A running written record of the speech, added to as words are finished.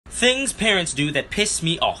Things parents do that piss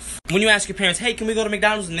me off. When you ask your parents, hey, can we go to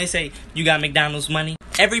McDonald's? And they say, you got McDonald's money?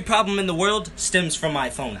 Every problem in the world stems from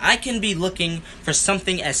my phone. I can be looking for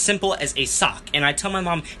something as simple as a sock, and I tell my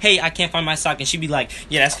mom, hey, I can't find my sock, and she'd be like,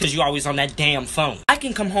 yeah, that's because you're always on that damn phone. I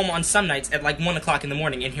can come home on some nights at like 1 o'clock in the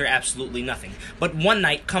morning and hear absolutely nothing. But one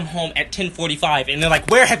night, come home at 10:45, and they're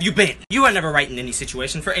like, where have you been? You are never right in any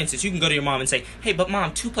situation. For instance, you can go to your mom and say, hey, but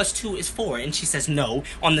mom, 2 plus 2 is 4, and she says, no,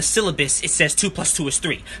 on the syllabus, it says 2 plus 2 is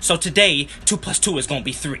 3. So today, 2 plus 2 is gonna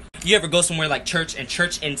be 3. You ever go somewhere like church, and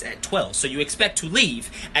church ends at 12, so you expect to leave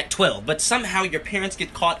at 12, but somehow your parents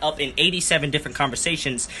get caught up in 87 different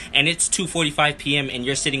conversations, and it's 2:45 p.m. and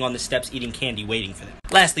you're sitting on the steps eating candy waiting for them.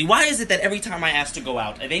 Lastly, why is it that every time I ask to go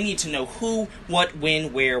out, they need to know who, what,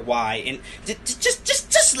 when, where, why, and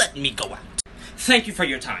just let me go out? Thank you for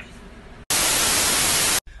your time.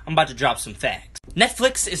 I'm about to drop some facts.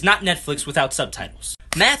 Netflix is not Netflix without subtitles.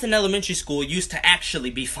 Math in elementary school used to actually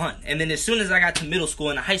be fun, and then as soon as I got to middle school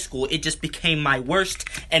and high school, it just became my worst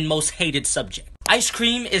and most hated subject. Ice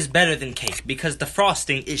cream is better than cake because the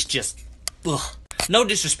frosting is just ugh. No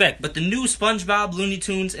disrespect, but the new SpongeBob, Looney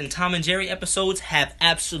Tunes, and Tom and Jerry episodes have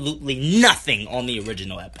absolutely nothing on the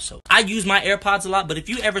original episode. I use my AirPods a lot, but if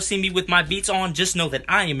you ever see me with my Beats on, just know that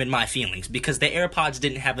I am in my feelings because the AirPods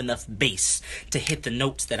didn't have enough bass to hit the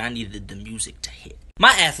notes that I needed the music to hit.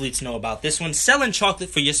 My athletes know about this one. Selling chocolate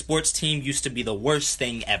for your sports team used to be the worst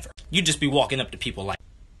thing ever. You'd just be walking up to people like,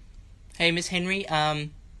 hey, Miss Henry,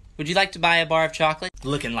 would you like to buy a bar of chocolate?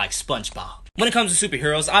 Looking like SpongeBob. When it comes to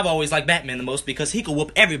superheroes, I've always liked Batman the most because he could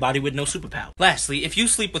whoop everybody with no superpower. Lastly, if you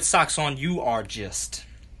sleep with socks on, you're just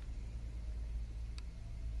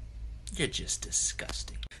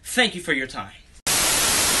disgusting. Thank you for your time.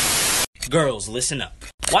 Girls, listen up.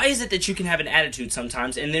 Why is it that you can have an attitude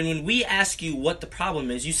sometimes, and then when we ask you what the problem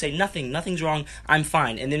is, you say nothing's wrong, I'm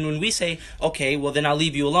fine. And then when we say, okay, well then I'll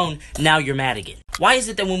leave you alone, now you're mad again. Why is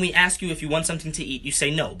it that when we ask you if you want something to eat, you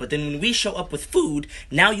say no, but then when we show up with food,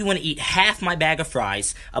 now you want to eat half my bag of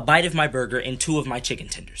fries, a bite of my burger, and 2 of my chicken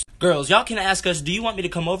tenders? Girls, y'all can ask us, do you want me to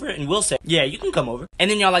come over? And we'll say, yeah, you can come over.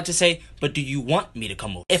 And then y'all like to say, but do you want me to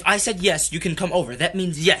come over? If I said yes, you can come over, that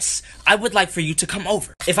means yes, I would like for you to come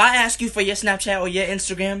over. If I ask you for your Snapchat or your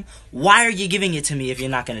Instagram, why are you giving it to me if you're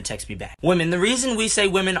not going to text me back? Women, the reason we say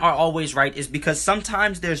women are always right is because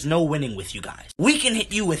sometimes there's no winning with you guys. We can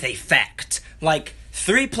hit you with a fact, like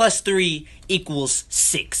 3 plus 3 equals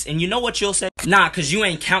 6. And you know what you'll say? Nah, cause you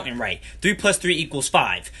ain't counting right. 3 plus 3 equals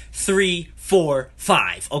 5. 3, 4,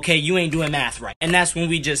 5. Okay, you ain't doing math right. And that's when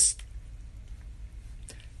we just...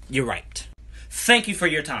 You're right. Thank you for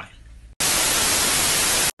your time.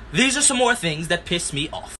 These are some more things that piss me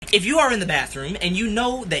off. If you are in the bathroom and you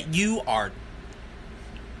know that you are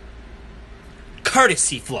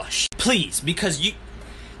courtesy flush, please, because you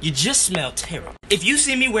just smell terrible. If you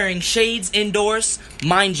see me wearing shades indoors,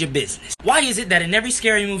 mind your business. Why is it that in every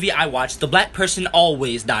scary movie I watch, the black person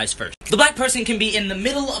always dies first? The black person can be in the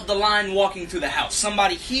middle of the line walking through the house,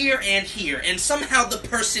 somebody here, and somehow the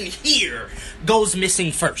person here goes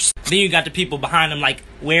missing first. Then you got the people behind them like,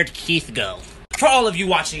 where'd Keith go? For all of you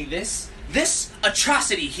watching this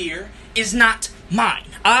atrocity here is not mine.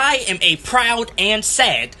 I am a proud and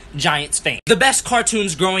sad Giants fan. The best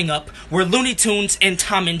cartoons growing up were Looney Tunes and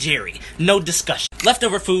Tom and Jerry. No discussion.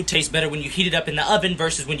 Leftover food tastes better when you heat it up in the oven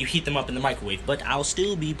versus when you heat them up in the microwave. But I'll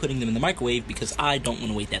still be putting them in the microwave because I don't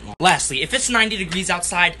want to wait that long. Lastly, if it's 90 degrees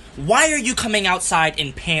outside, why are you coming outside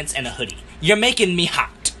in pants and a hoodie? You're making me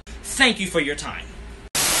hot. Thank you for your time.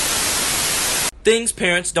 Things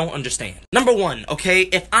parents don't understand. Number 1, okay,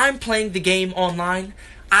 if I'm playing the game online,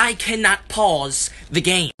 I cannot pause the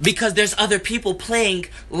game because there's other people playing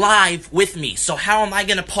live with me. So how am I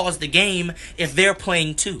gonna pause the game if they're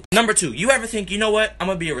playing too? Number 2, you ever think, you know what, I'm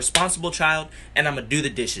gonna be a responsible child and I'm gonna do the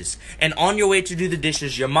dishes. And on your way to do the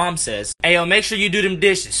dishes, your mom says, hey, yo, make sure you do them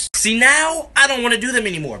dishes. See, now I don't want to do them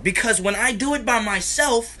anymore because when I do it by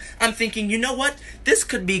myself, I'm thinking, you know what, this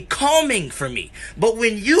could be calming for me. But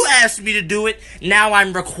when you ask me to do it, now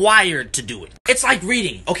I'm required to do it. It's like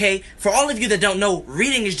reading, okay? For all of you that don't know,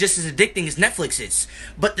 reading is just as addicting as Netflix is.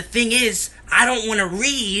 But the thing is, I don't want to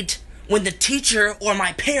read when the teacher or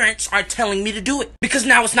my parents are telling me to do it because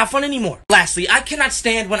now it's not fun anymore. Lastly, I cannot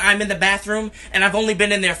stand when I'm in the bathroom and I've only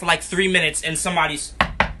been in there for like 3 minutes and somebody's,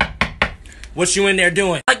 what you in there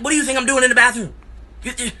doing? Like, what do you think I'm doing in the bathroom?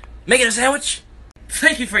 Making a sandwich?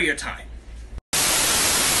 Thank you for your time.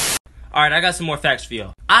 Alright, I got some more facts for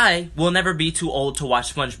y'all. I will never be too old to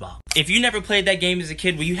watch SpongeBob. If you never played that game as a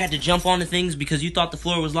kid where you had to jump onto things because you thought the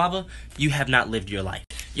floor was lava, you have not lived your life.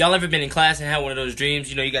 Y'all ever been in class and had one of those dreams,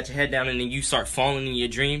 you know, you got your head down and then you start falling in your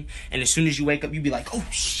dream, and as soon as you wake up, you be like, oh,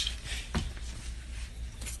 shit.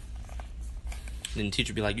 Then the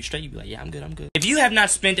teacher be like, you straight? You be like, yeah, I'm good, I'm good. If you have not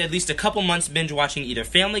spent at least a couple months binge watching either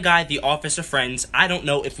Family Guy, The Office, or Friends, I don't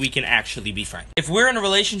know if we can actually be friends. If we're in a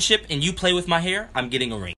relationship and you play with my hair, I'm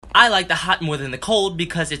getting a ring. I like the hot more than the cold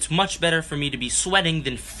because it's much better for me to be sweating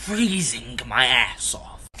than freezing my ass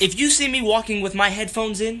off. If you see me walking with my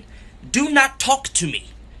headphones in, do not talk to me.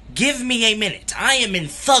 Give me a minute. I am in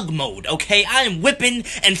thug mode, okay? I am whipping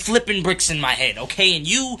and flipping bricks in my head, okay? And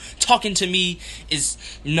you talking to me is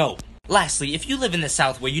no. Lastly, if you live in the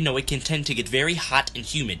South where you know it can tend to get very hot and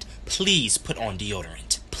humid, please put on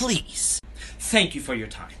deodorant. Please. Thank you for your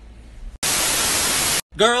time.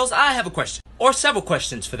 Girls, I have a question. Or several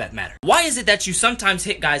questions for that matter. Why is it that you sometimes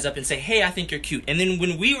hit guys up and say, hey, I think you're cute, and then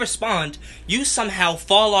when we respond, you somehow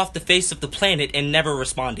fall off the face of the planet and never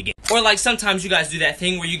respond again? Or like sometimes you guys do that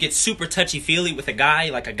thing where you get super touchy-feely with a guy,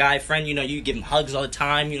 like a guy friend, you know, you give him hugs all the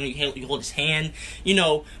time, you know, you hold his hand, you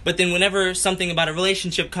know, but then whenever something about a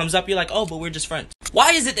relationship comes up, you're like, oh, but we're just friends.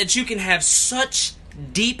 Why is it that you can have such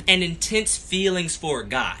deep and intense feelings for a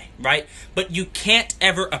guy, right? But you can't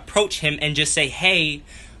ever approach him and just say, hey,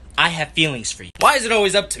 I have feelings for you. Why is it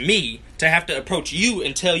always up to me to have to approach you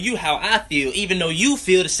and tell you how I feel, even though you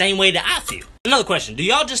feel the same way that I feel? Another question, do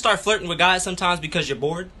y'all just start flirting with guys sometimes because you're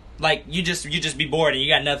bored? Like, you just be bored and you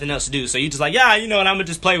got nothing else to do, so you just like, yeah, you know what, I'm gonna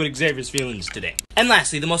just play with Xavier's feelings today. And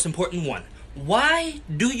lastly, the most important one, why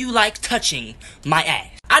do you like touching my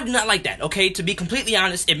ass? I do not like that, okay? To be completely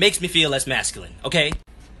honest, it makes me feel less masculine, okay?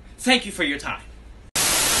 Thank you for your time.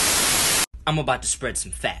 I'm about to spread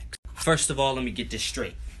some facts. First of all, let me get this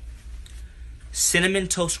straight. Cinnamon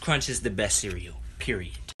Toast Crunch is the best cereal,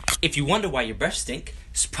 period. If you wonder why your breath stink,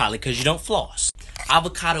 it's probably because you don't floss.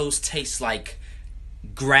 Avocados taste like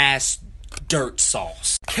grass dirt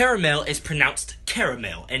sauce. Caramel is pronounced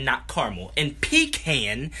caramel and not caramel. And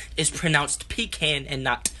pecan is pronounced pecan and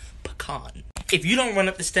not pecan. If you don't run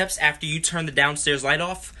up the steps after you turn the downstairs light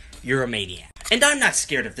off, you're a maniac. And I'm not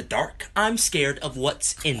scared of the dark. I'm scared of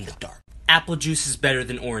what's in the dark. Apple juice is better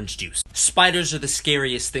than orange juice. Spiders are the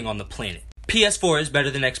scariest thing on the planet. PS4 is better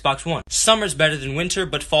than Xbox One. Summer's better than winter,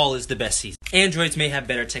 but fall is the best season. Androids may have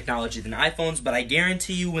better technology than iPhones, but I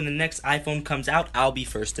guarantee you when the next iPhone comes out, I'll be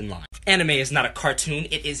first in line. Anime is not a cartoon,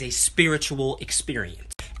 it is a spiritual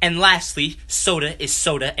experience. And lastly, soda is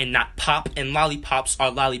soda and not pop, and lollipops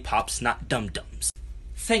are lollipops, not dum-dums.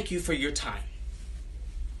 Thank you for your time.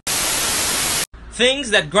 Things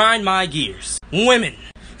that grind my gears. Women,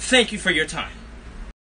 thank you for your time.